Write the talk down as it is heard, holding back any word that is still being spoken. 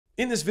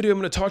In this video, I'm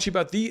going to talk to you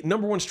about the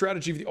number one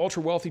strategy of the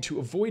ultra wealthy to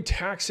avoid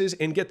taxes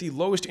and get the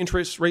lowest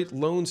interest rate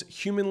loans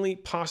humanly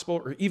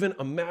possible or even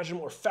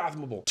imaginable or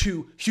fathomable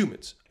to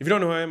humans. If you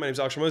don't know who I am, my name is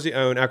Alex Hormozi.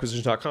 I own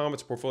acquisitions.com.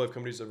 It's a portfolio of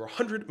companies over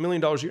 $100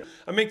 million a year.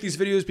 I make these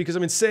videos because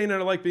I'm insane and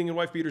I like being in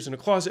wife beaters in a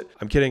closet.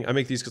 I'm kidding. I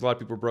make these because a lot of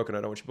people are broke and I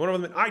don't want you to be one of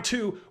them. And I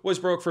too was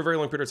broke for a very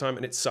long period of time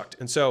and it sucked.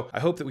 And so I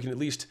hope that we can at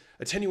least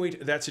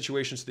attenuate that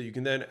situation so that you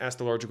can then ask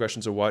the larger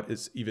questions of what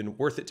is even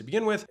worth it to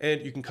begin with,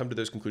 and you can come to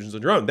those conclusions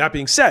on your own. That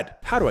being said,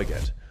 how do I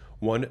get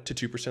 1 to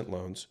 2%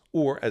 loans,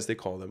 or as they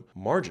call them,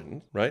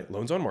 margin, right?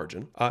 Loans on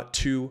margin,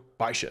 to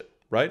buy shit,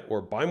 right?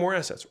 Or buy more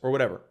assets or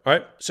whatever, all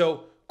right?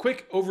 So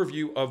quick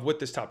overview of what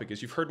this topic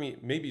is. You've heard me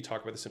maybe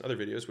talk about this in other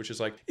videos, which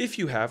is like, if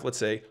you have, let's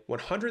say,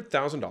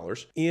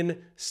 $100,000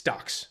 in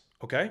stocks,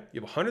 okay?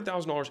 You have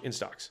 $100,000 in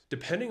stocks.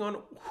 Depending on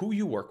who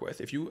you work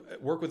with, if you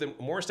work with a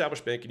more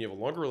established bank and you have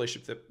a longer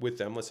relationship with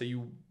them, let's say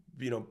you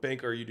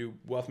bank or you do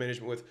wealth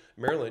management with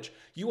Merrill Lynch,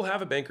 you will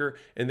have a banker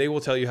and they will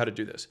tell you how to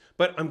do this.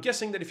 But I'm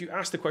guessing that if you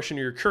ask the question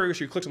or you're curious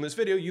or you clicked on this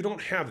video, you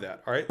don't have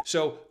that, all right?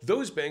 So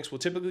those banks will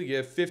typically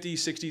give 50,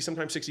 60,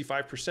 sometimes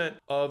 65%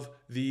 of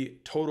the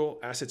total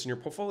assets in your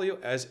portfolio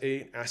as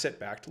an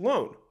asset-backed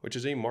loan, which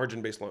is a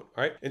margin-based loan,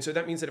 all right? And so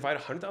that means that if I had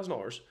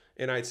 $100,000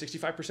 and I had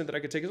 65% that I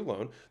could take as a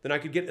loan, then I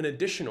could get an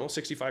additional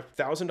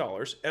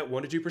 $65,000 at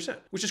 1 to 2%,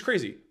 which is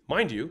crazy.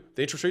 Mind you,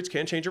 the interest rates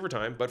can change over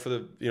time, but for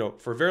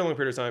a very long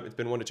period of time, it's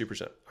been 1 to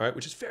 2%, all right,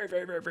 which is very,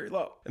 very, very, very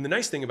low. And the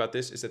nice thing about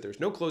this is that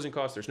there's no closing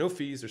costs, there's no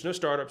fees, there's no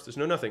startups, there's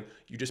no nothing.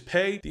 You just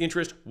pay the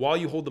interest while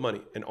you hold the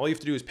money, and all you have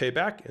to do is pay it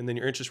back, and then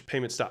your interest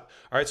payments stop.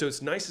 All right, so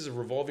it's nice as a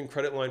revolving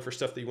credit line for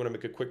stuff that you want to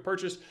make a quick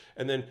purchase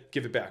and then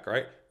give it back, all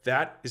right?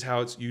 That is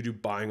how you do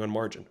buying on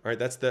margin, all right?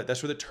 That's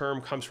where the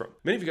term comes from.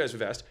 Many of you guys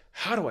have asked,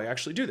 how do I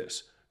actually do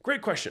this?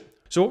 Great question.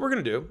 So what we're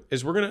gonna do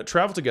is we're gonna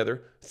travel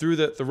together through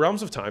the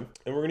realms of time,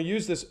 and we're gonna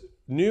use this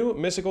new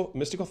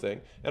mystical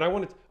thing. And I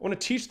want to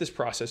teach this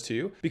process to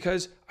you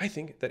because I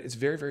think that it's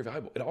very, very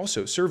valuable. It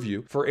also serves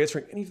you for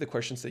answering any of the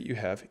questions that you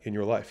have in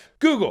your life.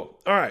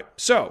 Google. All right,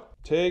 so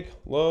take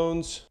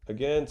loans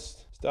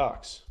against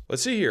stocks.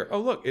 Let's see here. Oh,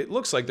 look, it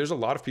looks like there's a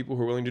lot of people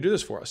who are willing to do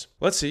this for us.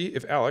 Let's see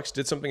if Alex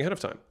did something ahead of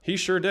time. He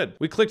sure did.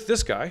 We clicked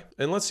this guy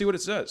and let's see what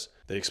it says.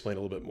 They explain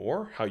a little bit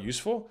more, how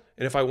useful.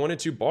 And if I wanted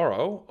to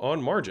borrow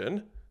on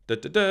margin,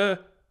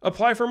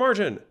 apply for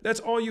margin. That's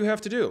all you have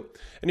to do.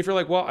 And if you're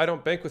like, well, I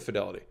don't bank with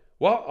Fidelity.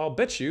 Well, I'll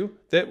bet you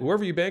that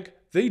wherever you bank,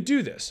 they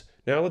do this.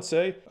 Now let's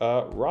say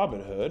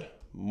Robinhood,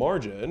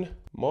 margin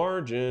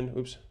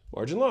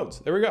loans.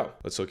 There we go.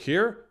 Let's look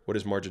here. What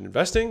is margin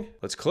investing?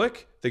 Let's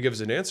click. They give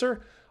us an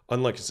answer.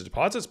 Unlike instant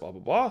deposits, blah,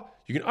 blah, blah,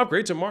 you can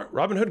upgrade to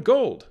Robinhood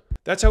Gold.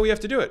 That's how we have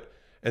to do it.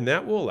 And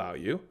that will allow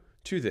you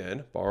to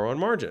then borrow on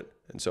margin.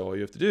 And so all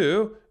you have to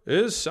do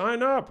is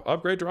sign up,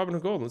 upgrade to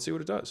Robinhood Gold. Let's see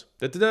what it does.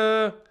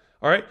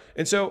 All right.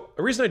 And so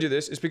the reason I do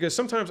this is because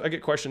sometimes I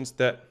get questions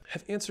that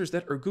have answers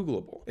that are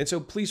Googleable. And so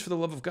please, for the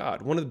love of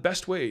God, one of the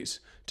best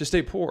ways to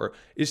stay poor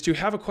is to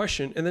have a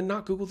question and then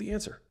not Google the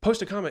answer.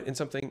 Post a comment in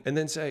something and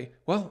then say,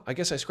 well, I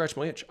guess I scratched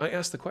my itch. I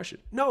asked the question.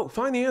 No,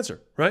 find the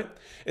answer, right?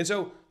 And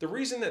so the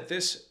reason that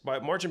by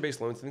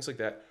margin-based loans, things like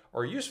that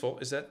are useful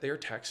is that they are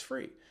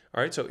tax-free.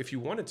 All right, so if you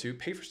wanted to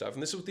pay for stuff,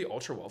 and this is what the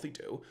ultra wealthy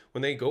do,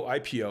 when they go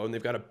IPO and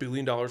they've got $1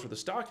 billion worth of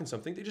stock in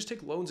something, they just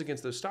take loans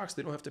against those stocks.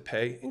 They don't have to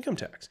pay income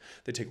tax.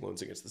 They take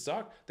loans against the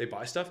stock, they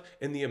buy stuff,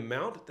 and the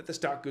amount that the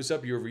stock goes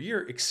up year over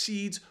year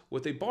exceeds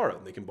what they borrow.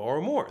 And they can borrow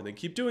more, and they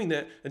keep doing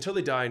that until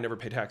they die and never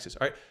pay taxes.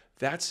 All right,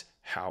 that's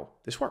how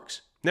this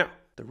works. Now,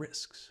 the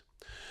risks.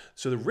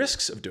 So the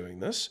risks of doing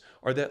this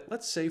are that,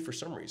 let's say for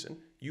some reason,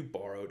 you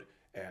borrowed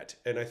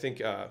and I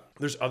think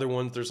there's other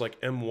ones. There's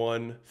like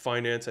M1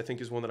 Finance, I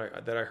think is one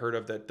that I heard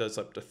of that does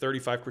up to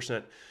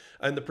 35%.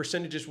 And the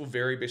percentages will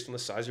vary based on the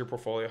size of your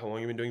portfolio, how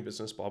long you've been doing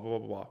business, blah, blah,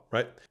 blah, blah,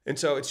 right? And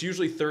so it's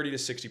usually 30 to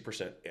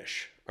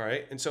 60%-ish, all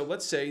right? And so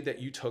let's say that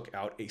you took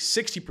out a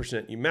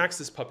 60%, you max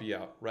this puppy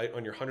out, right,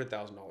 on your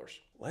 $100,000.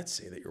 Let's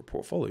say that your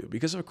portfolio,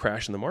 because of a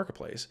crash in the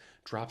marketplace,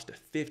 drops to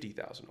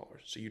 $50,000.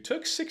 So you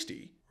took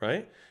 60,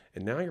 right?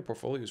 And now your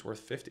portfolio is worth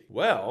 50.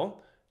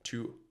 Well,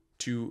 to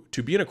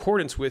be in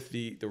accordance with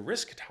the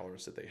risk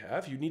tolerance that they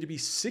have, you need to be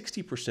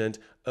 60%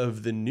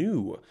 of the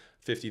new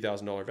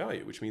 $50,000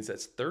 value, which means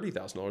that's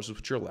 $30,000 is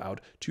what you're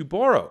allowed to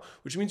borrow,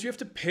 which means you have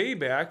to pay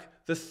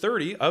back the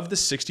 30 of the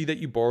 60 that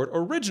you borrowed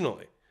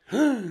originally.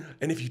 And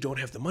if you don't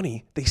have the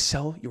money, they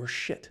sell your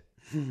shit.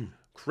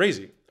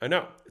 Crazy. I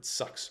know. It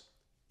sucks.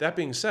 That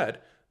being said,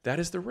 that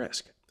is the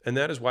risk. And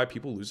that is why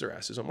people lose their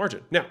asses on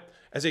margin. Now,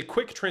 as a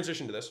quick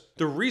transition to this,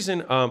 the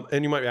reason,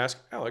 and you might ask,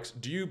 Alex,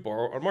 do you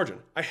borrow on margin?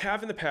 I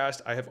have in the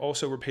past. I have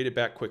also repaid it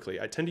back quickly.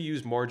 I tend to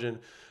use margin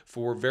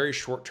for very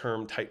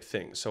short-term type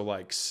things. So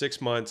like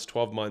 6 months,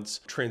 12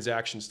 months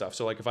transaction stuff.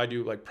 So like if I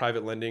do like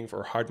private lending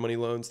for hard money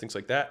loans, things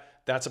like that,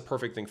 that's a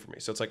perfect thing for me.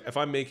 So it's like if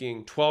I'm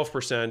making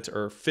 12%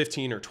 or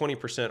 15 or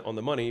 20% on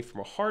the money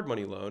from a hard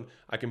money loan,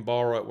 I can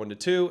borrow at 1 to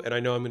 2, and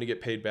I know I'm going to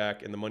get paid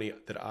back, and the money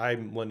that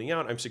I'm lending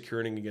out, I'm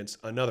securing against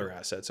another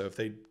asset. So if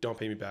they don't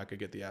pay me back, I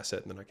get the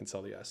asset, and then I can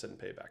sell the asset and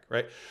pay it back,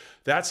 right?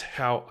 That's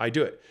how I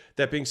do it.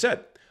 That being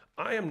said,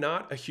 I am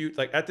not a huge,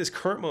 like at this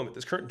current moment,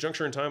 this current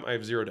juncture in time, I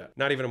have zero debt,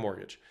 not even a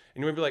mortgage.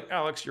 And you might be like,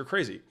 Alex, you're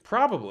crazy.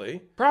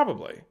 Probably.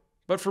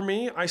 But for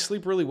me, I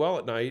sleep really well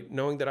at night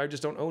knowing that I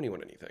just don't owe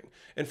anyone anything.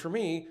 And for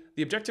me,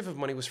 the objective of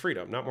money was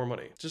freedom, not more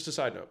money. Just a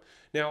side note.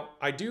 Now,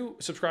 I do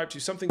subscribe to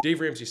something Dave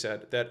Ramsey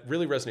said that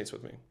really resonates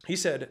with me. He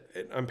said,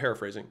 I'm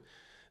paraphrasing,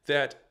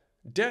 that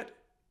debt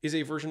is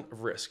a version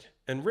of risk.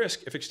 And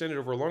risk, if extended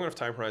over a long enough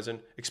time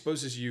horizon,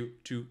 exposes you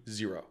to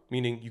zero,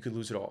 meaning you could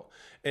lose it all.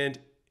 And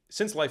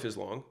since life is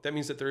long, that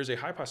means that there is a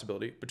high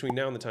possibility between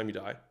now and the time you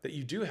die that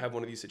you do have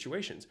one of these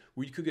situations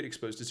where you could get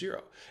exposed to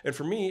zero. And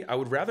for me, I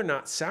would rather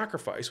not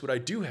sacrifice what I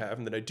do have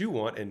and that I do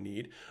want and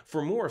need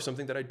for more of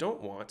something that I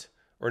don't want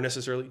or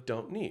necessarily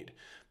don't need.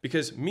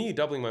 Because me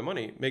doubling my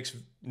money makes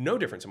no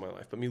difference in my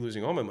life, but me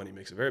losing all my money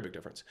makes a very big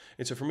difference.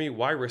 And so for me,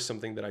 why risk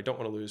something that I don't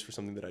want to lose for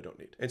something that I don't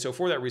need? And so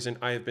for that reason,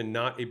 I have been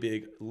not a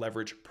big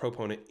leverage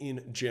proponent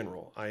in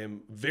general. I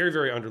am very,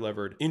 very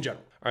underlevered in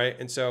general. All right.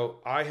 And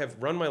so I have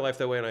run my life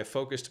that way and I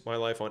focused my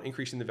life on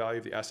increasing the value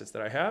of the assets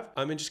that I have.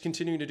 I'm just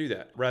continuing to do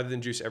that rather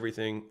than juice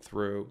everything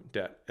through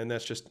debt. And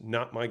that's just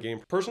not my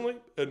game personally.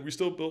 And we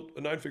still built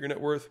a 9-figure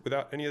net worth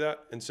without any of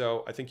that. And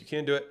so I think you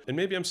can do it. And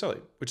maybe I'm silly,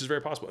 which is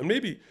very possible. And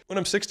maybe when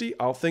I'm 60,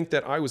 I'll think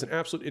that I was an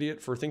absolute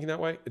idiot for thinking that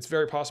way. It's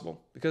very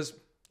possible because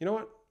you know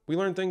what? We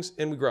learn things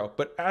and we grow.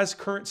 But as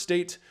current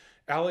state,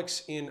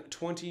 Alex in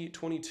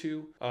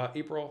 2022,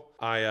 April,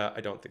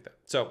 I don't think that.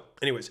 So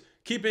anyways,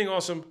 keep being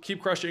awesome.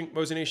 Keep crushing,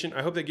 Mozi Nation.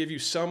 I hope that gave you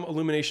some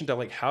illumination to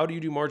like, how do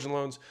you do margin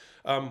loans?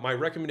 My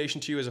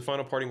recommendation to you as a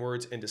final parting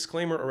words and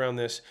disclaimer around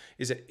this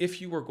is that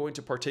if you are going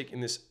to partake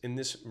in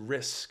this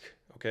risk,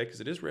 okay,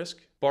 because it is risk,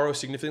 borrow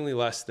significantly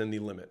less than the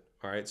limit.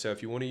 All right. So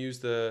if you want to use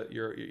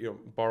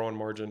borrow on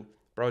margin,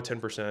 borrow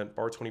 10%,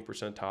 borrow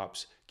 20%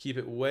 tops, keep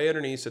it way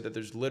underneath so that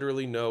there's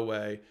literally no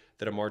way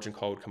that a margin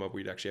call would come up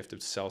where you'd actually have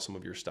to sell some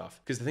of your stuff.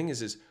 Because the thing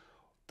is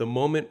the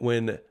moment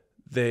when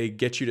they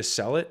get you to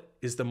sell it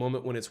is the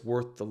moment when it's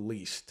worth the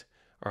least.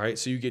 All right.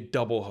 So you get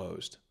double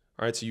hosed.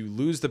 All right. So you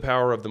lose the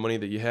power of the money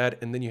that you had,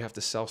 and then you have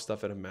to sell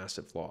stuff at a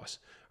massive loss.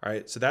 All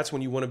right. So that's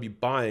when you want to be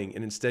buying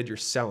and instead you're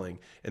selling.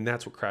 And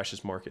that's what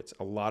crashes markets.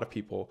 A lot of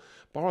people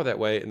borrow that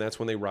way. And that's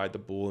when they ride the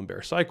bull and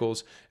bear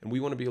cycles. And we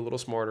want to be a little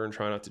smarter and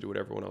try not to do what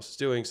everyone else is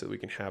doing so that we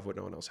can have what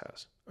no one else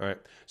has. All right.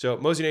 So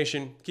Mozi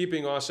Nation, keep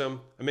being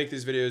awesome. I make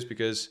these videos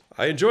because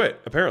I enjoy it,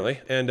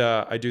 apparently. And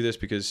I do this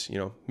because,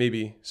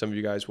 maybe some of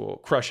you guys will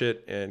crush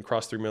it and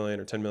cross 3 million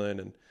or 10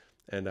 million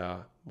and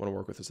want to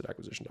work with us at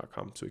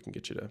acquisition.com so we can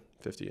get you to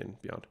 50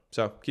 and beyond.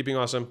 So keep being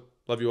awesome.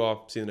 Love you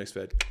all. See you in the next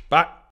vid. Bye.